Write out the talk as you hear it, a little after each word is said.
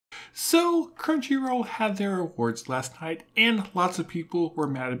So, Crunchyroll had their awards last night, and lots of people were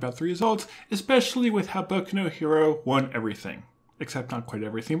mad about the results, especially with how Boku no Hero won everything. Except not quite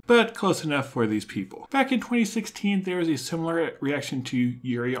everything, but close enough for these people. Back in 2016, there was a similar reaction to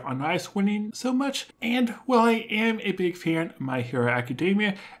Yuri on Ice winning so much, and while I am a big fan of My Hero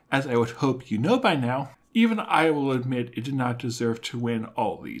Academia, as I would hope you know by now, even I will admit it did not deserve to win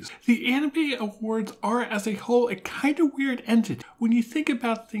all these. The Anime Awards are, as a whole, a kind of weird entity. When you think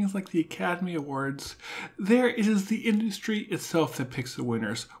about things like the Academy Awards, there it is the industry itself that picks the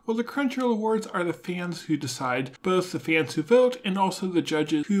winners, while the Crunchyroll Awards are the fans who decide, both the fans who vote and also the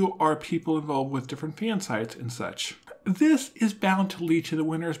judges who are people involved with different fan sites and such. This is bound to lead to the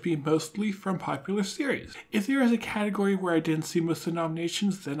winners being mostly from popular series. If there is a category where I didn't see most of the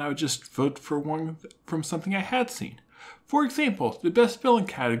nominations, then I would just vote for one from something I had seen. For example, the Best Villain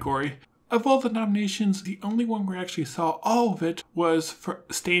category, of all the nominations, the only one where I actually saw all of it was for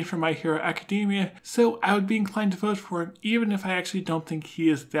Stain from My Hero Academia, so I would be inclined to vote for him even if I actually don't think he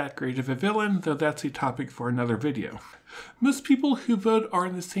is that great of a villain, though that's a topic for another video. Most people who vote are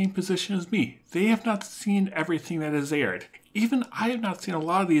in the same position as me. They have not seen everything that is aired. Even I have not seen a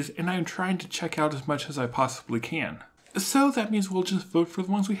lot of these, and I am trying to check out as much as I possibly can. So that means we'll just vote for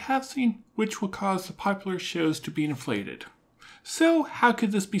the ones we have seen, which will cause the popular shows to be inflated. So how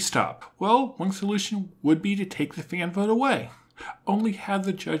could this be stopped? Well, one solution would be to take the fan vote away. Only have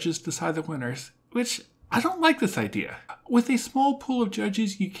the judges decide the winners, which I don't like this idea. With a small pool of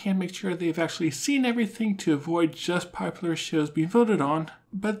judges, you can make sure they've actually seen everything to avoid just popular shows being voted on,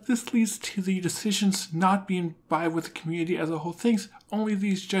 but this leads to the decisions not being by what the community as a whole thinks, only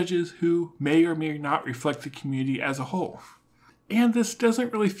these judges who may or may not reflect the community as a whole. And this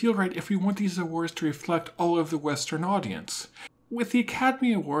doesn't really feel right if we want these awards to reflect all of the Western audience. With the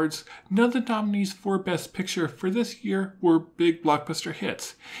Academy Awards, none of the nominees for Best Picture for this year were big blockbuster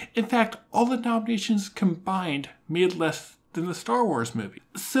hits. In fact, all the nominations combined made less than the Star Wars movie.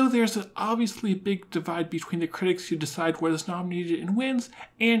 So there's an obviously big divide between the critics who decide what is nominated and wins,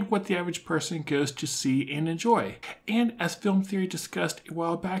 and what the average person goes to see and enjoy. And as Film Theory discussed a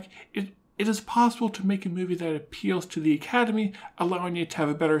while back, it is possible to make a movie that appeals to the Academy, allowing it to have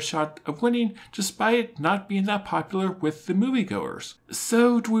a better shot of winning, despite it not being that popular with the moviegoers.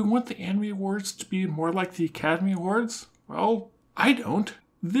 So, do we want the Anime Awards to be more like the Academy Awards? Well, I don't.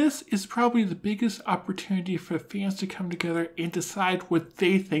 This is probably the biggest opportunity for fans to come together and decide what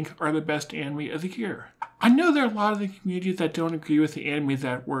they think are the best anime of the year. I know there are a lot of the community that don't agree with the anime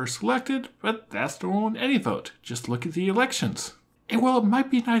that were selected, but that's normal in any vote. Just look at the elections. And while it might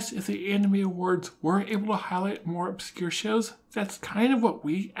be nice if the Anime Awards were able to highlight more obscure shows, that's kind of what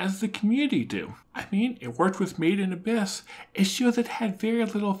we as the community do. I mean, it worked with Made in Abyss, a show that had very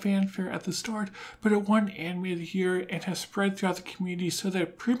little fanfare at the start, but it won Anime of the Year and has spread throughout the community so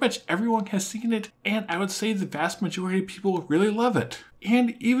that pretty much everyone has seen it, and I would say the vast majority of people really love it.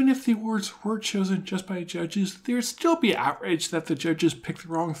 And even if the awards were chosen just by judges, there would still be outrage that the judges picked the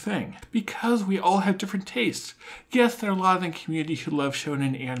wrong thing, because we all have different tastes. Yes, there are a lot of the community who love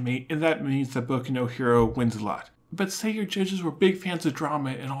shonen anime, and that means that Boku no Hero wins a lot. But say your judges were big fans of drama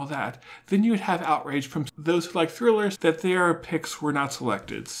and all that, then you would have outrage from those who like thrillers that their picks were not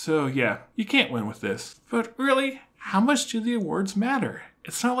selected. So yeah, you can't win with this. But really, how much do the awards matter?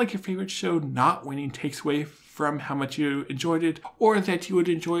 It's not like your favorite show not winning takes away from how much you enjoyed it, or that you would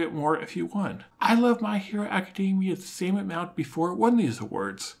enjoy it more if you won. I love My Hero Academia the same amount before it won these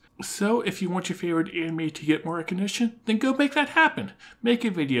awards. So if you want your favorite anime to get more recognition, then go make that happen. Make a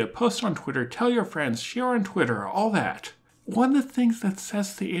video, post on Twitter, tell your friends, share on Twitter, all that. One of the things that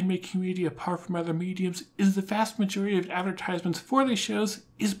sets the anime community apart from other mediums is the vast majority of advertisements for these shows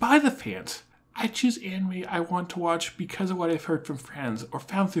is by the fans. I choose anime I want to watch because of what I've heard from friends, or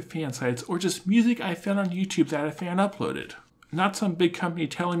found through fan sites, or just music I found on YouTube that a fan uploaded. Not some big company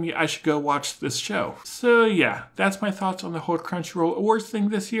telling me I should go watch this show. So yeah, that's my thoughts on the whole Crunchyroll Awards thing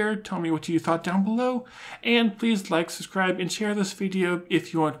this year. Tell me what you thought down below. And please like, subscribe, and share this video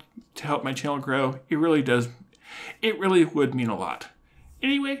if you want to help my channel grow. It really would mean a lot.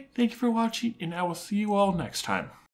 Anyway, thank you for watching, and I will see you all next time.